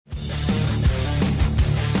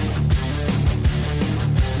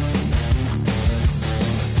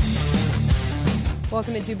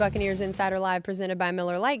Welcome into Buccaneers Insider Live, presented by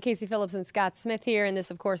Miller Lite. Casey Phillips and Scott Smith here, and this,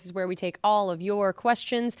 of course, is where we take all of your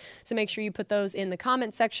questions. So make sure you put those in the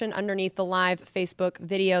comment section underneath the live Facebook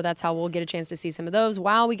video. That's how we'll get a chance to see some of those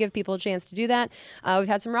while we give people a chance to do that. We've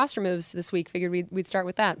had some roster moves this week. Figured we'd start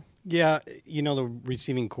with that. Yeah, you know, the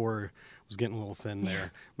receiving core was getting a little thin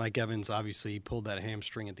there. Mike Evans obviously pulled that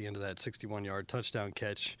hamstring at the end of that 61-yard touchdown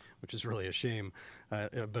catch, which is really a shame.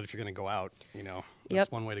 But if you're going to go out, you know, that's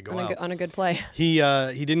one way to go out. On a good play. He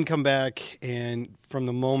didn't come back, and from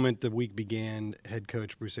the moment the week began, head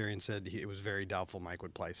coach Bruce Arians said it was very doubtful Mike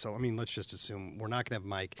would play. So, I mean, let's just assume we're not going to have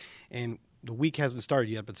Mike. And the week hasn't started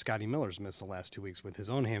yet, but Scotty Miller's missed the last 2 weeks with his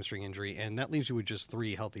own hamstring injury, and that leaves you with just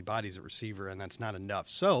 3 healthy bodies at receiver, and that's not enough.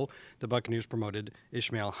 So the Buccaneers promoted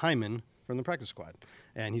Ishmael Hyman from the practice squad,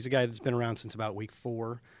 and he's a guy that's been around since about week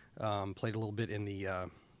 4, played a little bit in the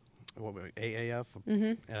AAF,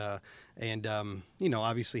 and you know,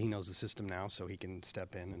 obviously he knows the system now, so he can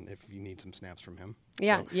step in, and if you need some snaps from him.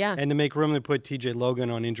 Yeah, so, yeah. And to make room to put TJ Logan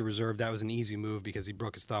on injured reserve, that was an easy move because he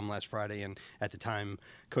broke his thumb last Friday, and at the time,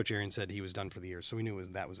 Coach Arians said he was done for the year, so we knew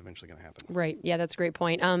that was eventually going to happen. Right. Yeah, that's a great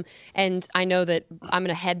point. And I know that I'm going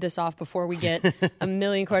to head this off before we get a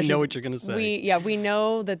million questions. I know what you're going to say. We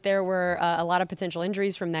know that there were a lot of potential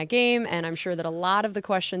injuries from that game, and I'm sure that a lot of the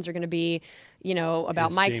questions are going to be, you know,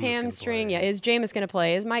 about Is Mike's Jameis hamstring. Yeah, is Jameis going to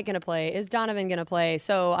play? Is Mike going to play? Is Donovan going to play?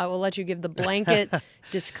 So I will let you give the blanket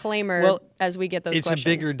disclaimer as we get those questions. It's a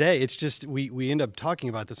bigger day. It's just we end up talking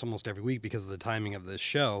about this almost every week because of the timing of this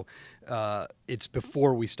show. It's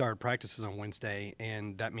before we start practices on Wednesday,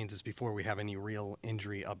 and that means it's before we have any real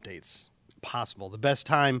injury updates possible. The best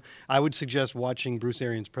time, I would suggest watching Bruce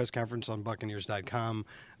Arians' press conference on Buccaneers.com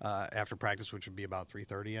after practice, which would be about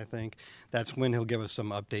 3:30, I think. That's when he'll give us some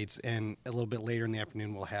updates, and a little bit later in the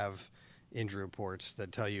afternoon we'll have injury reports that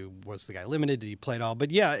tell you, was the guy limited, did he play at all?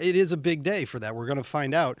 But yeah, it is a big day for that. We're going to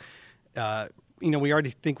find out. You know, we already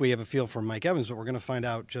think we have a feel for Mike Evans, but we're going to find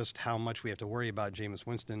out just how much we have to worry about Jameis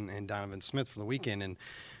Winston and Donovan Smith for the weekend. And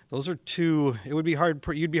those are two. It would be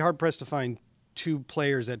you'd be hard pressed to find 2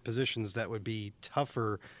 players at positions that would be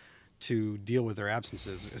tougher to deal with their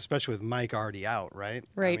absences, especially with Mike already out, right?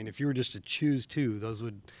 Right. I mean, if you were just to choose 2, those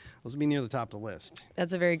would be near the top of the list.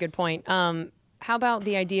 That's a very good point. How about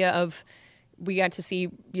the idea of, we got to see,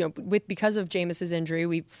 you know, because of Jameis's injury,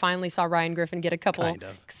 we finally saw Ryan Griffin get a couple,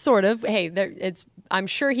 sort of. Hey, I'm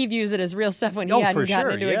sure he views it as real stuff when he hadn't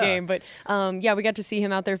gotten into a game. But yeah, we got to see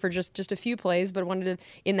him out there for just a few plays. But wanted to,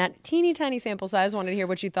 in that teeny tiny sample size, wanted to hear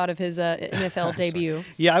what you thought of his NFL debut.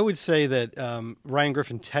 Yeah, I would say that Ryan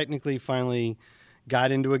Griffin technically finally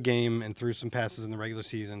got into a game and threw some passes in the regular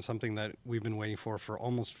season, something that we've been waiting for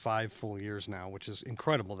almost 5 full years now, which is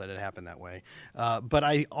incredible that it happened that way. But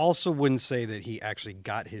I also wouldn't say that he actually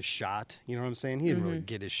got his shot. You know what I'm saying? He didn't really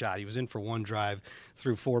get his shot. He was in for 1 drive,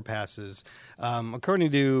 threw 4 passes.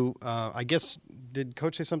 According to, I guess, did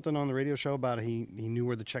Coach say something on the radio show about he knew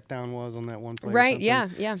where the check down was on that one play? Right,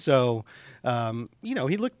 yeah. So, you know,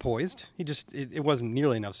 he looked poised. He just, it wasn't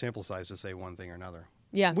nearly enough sample size to say one thing or another.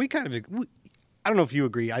 Yeah. I don't know if you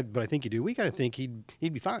agree, but I think you do. We kind of think he'd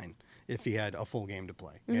be fine if he had a full game to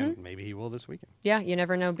play, and maybe he will this weekend. Yeah, you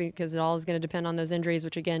never know because it all is going to depend on those injuries,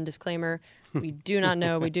 which, again, disclaimer, we do not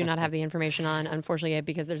know. We do not have the information on, unfortunately,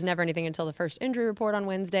 because there's never anything until the first injury report on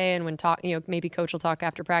Wednesday, and when maybe Coach will talk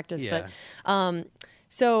after practice. Yeah. But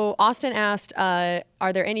so Austin asked, are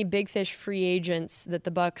there any big fish free agents that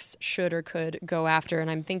the Bucs should or could go after? And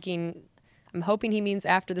I'm hoping he means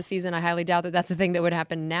after the season. I highly doubt that that's a thing that would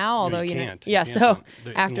happen now, although, you can't. Yeah, so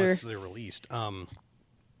after. Unless they're released.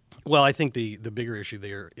 Well, I think the bigger issue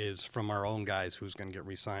there is from our own guys who's going to get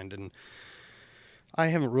re-signed. And I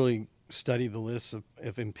haven't really studied the list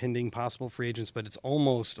of impending possible free agents, but it's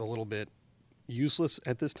almost a little bit useless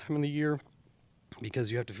at this time of the year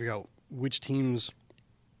because you have to figure out which teams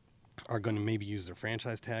are going to maybe use their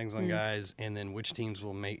franchise tags on guys, and then which teams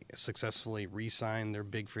will successfully re-sign their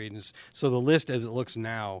big free agents. So the list as it looks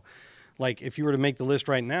now, like if you were to make the list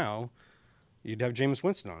right now, you'd have Jameis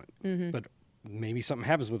Winston on it. But maybe something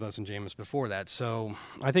happens with us and Jameis before that. So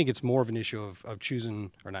I think it's more of an issue of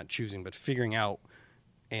choosing, or not choosing, but figuring out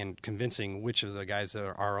and convincing which of the guys that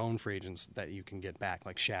are our own free agents that you can get back,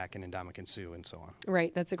 like Shaq and Ndamukong Suh and so on.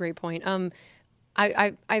 Right, that's a great point.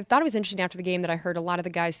 I thought it was interesting after the game that I heard a lot of the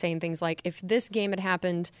guys saying things like, if this game had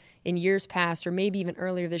happened in years past or maybe even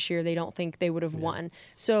earlier this year, they don't think they would have won.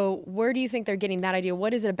 So where do you think they're getting that idea?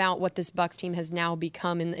 What is it about what this Bucs team has now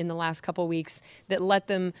become in the last couple of weeks that let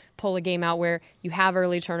them pull a game out where you have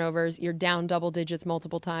early turnovers, you're down double digits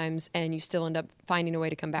multiple times, and you still end up finding a way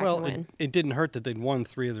to come back and win? It didn't hurt that they'd won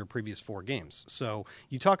 3 of their previous 4 games. So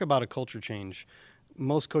you talk about a culture change.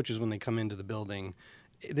 most coaches, when they come into the building,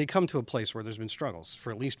 they come to a place where there's been struggles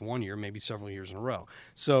for at least 1 year, maybe several years in a row.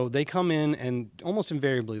 So they come in and almost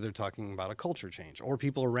invariably they're talking about a culture change, or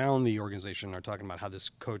people around the organization are talking about how this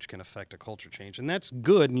coach can affect a culture change. And that's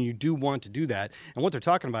good, and you do want to do that. And what they're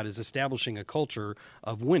talking about is establishing a culture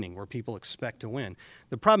of winning where people expect to win.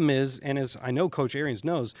 The problem is, and as I know Coach Arians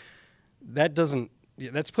knows,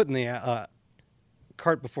 that's putting the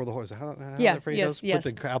cart before the horse. How that phrase goes? Yes.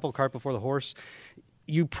 Put the apple cart before the horse.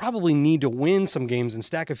 You probably need to win some games and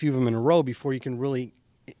stack a few of them in a row before you can really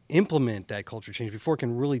implement that culture change, before it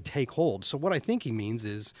can really take hold. So what I think he means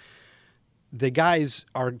is the guys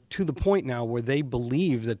are to the point now where they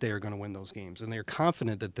believe that they are going to win those games, and they're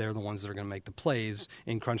confident that they're the ones that are going to make the plays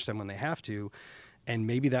in crunch time when they have to. And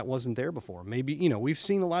maybe that wasn't there before. Maybe, we've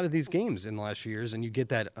seen a lot of these games in the last few years, and you get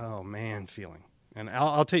that, oh, man, feeling. And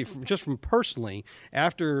I'll tell you, just from personally,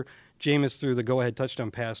 after Jameis threw the go-ahead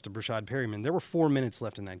touchdown pass to Brashad Perryman, there were 4 minutes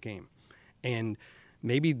left in that game. And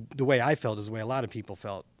maybe the way I felt is the way a lot of people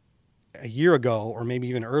felt. A year ago, or maybe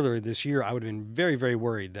even earlier this year, I would have been very, very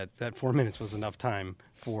worried that 4 minutes was enough time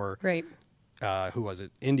for,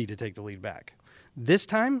 Indy to take the lead back. This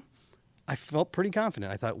time, I felt pretty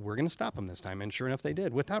confident. I thought, we're going to stop them this time. And sure enough, they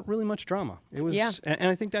did, without really much drama. It was, and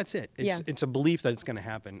I think that's it. It's a belief that it's going to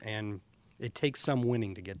happen. And it takes some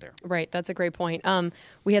winning to get there. Right. That's a great point.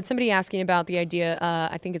 We had somebody asking about the idea,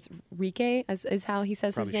 I think it's Enrique is how he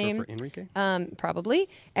says Probably his name. Short for Enrique? Probably.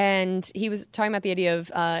 And he was talking about the idea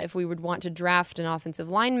of if we would want to draft an offensive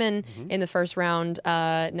lineman in the first round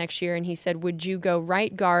next year. And he said, would you go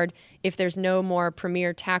right guard if there's no more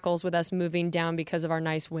premier tackles with us moving down because of our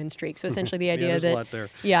nice win streak? So essentially the idea there's that, a lot there.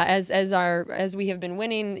 as we have been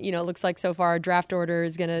winning, it looks like so far our draft order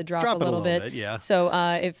is going to drop a little bit. Yeah. So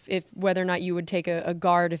if whether or not you would take a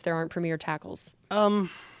guard if there aren't premier tackles?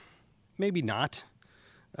 Maybe not.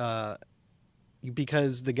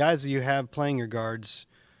 Because the guys that you have playing your guards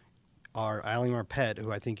are Ali Marpet,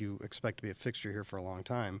 who I think you expect to be a fixture here for a long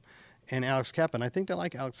time, and Alex Kappa. And I think they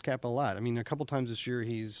like Alex Kappa a lot. I mean, a couple times this year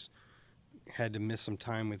he's had to miss some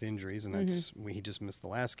time with injuries, and he just missed the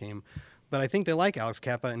last game. But I think they like Alex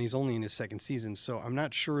Kappa, and he's only in his second season, so I'm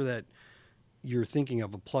not sure that you're thinking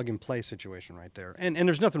of a plug-and-play situation right there. And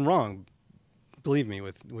there's nothing wrong, believe me,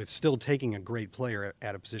 with still taking a great player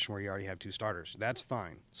at a position where you already have two starters. That's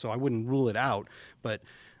fine. So I wouldn't rule it out, but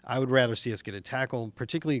I would rather see us get a tackle,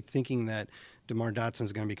 particularly thinking that DeMar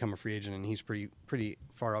Dotson's going to become a free agent, and he's pretty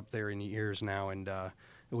far up there in years now, and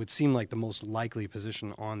it would seem like the most likely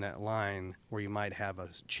position on that line where you might have a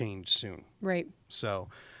change soon. Right. So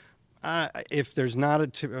if there's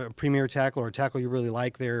not a premier tackle or a tackle you really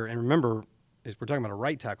like there, and remember, we're talking about a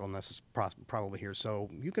right tackle, and this is probably here,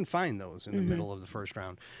 so you can find those in the middle of the first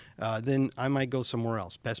round. Then I might go somewhere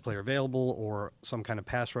else, best player available or some kind of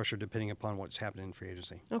pass rusher, depending upon what's happening in free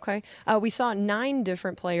agency. Okay. We saw 9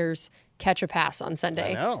 different players catch a pass on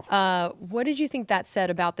Sunday. I know. What did you think that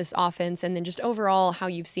said about this offense, and then just overall how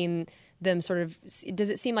you've seen them sort of,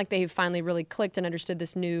 does it seem like they've finally really clicked and understood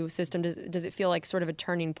this new system? Does it feel like sort of a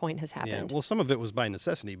turning point has happened? Yeah, well, some of it was by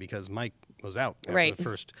necessity because Mike was out after the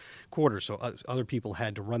first quarter, so other people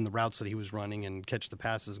had to run the routes that he was running and catch the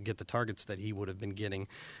passes and get the targets that he would have been getting.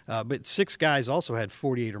 But 6 guys also had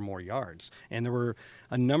 48 or more yards, and there were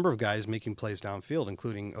a number of guys making plays downfield,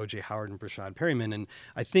 including O.J. Howard and Brashad Perryman, and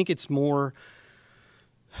I think it's more...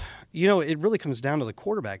 it really comes down to the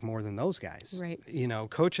quarterback more than those guys. Right.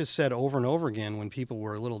 Coach has said over and over again when people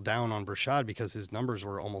were a little down on Brashad because his numbers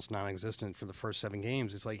were almost non-existent for the first 7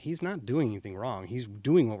 games, it's like he's not doing anything wrong. He's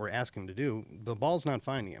doing what we're asking him to do. The ball's not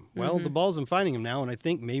finding him. Well, the ball's not finding him now, and I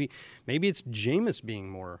think maybe it's Jameis being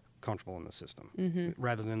more comfortable in the system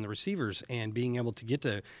rather than the receivers and being able to get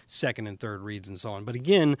to second and third reads and so on. But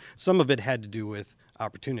again, some of it had to do with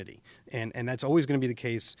opportunity, and that's always going to be the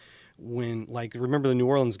case. When, remember the New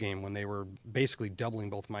Orleans game when they were basically doubling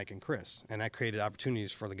both Mike and Chris, and that created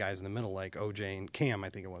opportunities for the guys in the middle, like OJ and Cam, I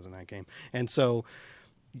think it was in that game. And so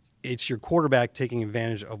it's your quarterback taking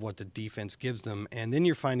advantage of what the defense gives them, and then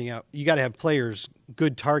you're finding out you got to have players,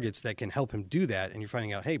 good targets that can help him do that, and you're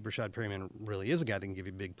finding out, hey, Brashad Perryman really is a guy that can give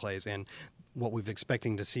you big plays, and what we've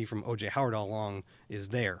expecting to see from OJ Howard all along is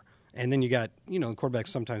there. And then you got, the quarterbacks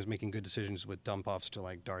sometimes making good decisions with dump-offs to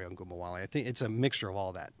like Dario Ngumawale. I think it's a mixture of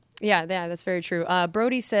all that. Yeah, that's very true.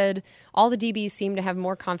 Brody said all the DBs seem to have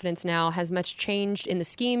more confidence now. Has much changed in the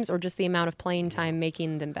schemes or just the amount of playing time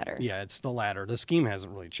making them better? Yeah, it's the latter. The scheme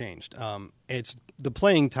hasn't really changed. It's the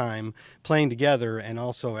playing time, playing together, and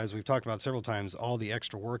also, as we've talked about several times, all the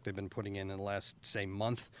extra work they've been putting in the last, say,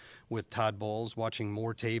 month with Todd Bowles, watching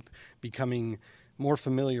more tape, becoming more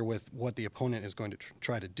familiar with what the opponent is going to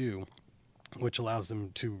try to do, which allows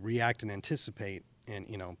them to react and anticipate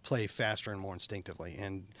and play faster and more instinctively.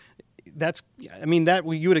 And that's, I mean, that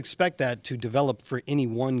you would expect that to develop for any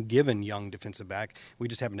one given young defensive back. We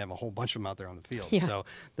just happen to have a whole bunch of them out there on the field. Yeah. So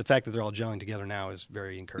the fact that they're all gelling together now is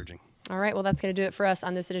very encouraging. All right, well, that's going to do it for us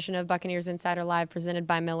on this edition of Buccaneers Insider Live presented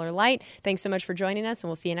by Miller Lite. Thanks so much for joining us, and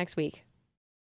we'll see you next week.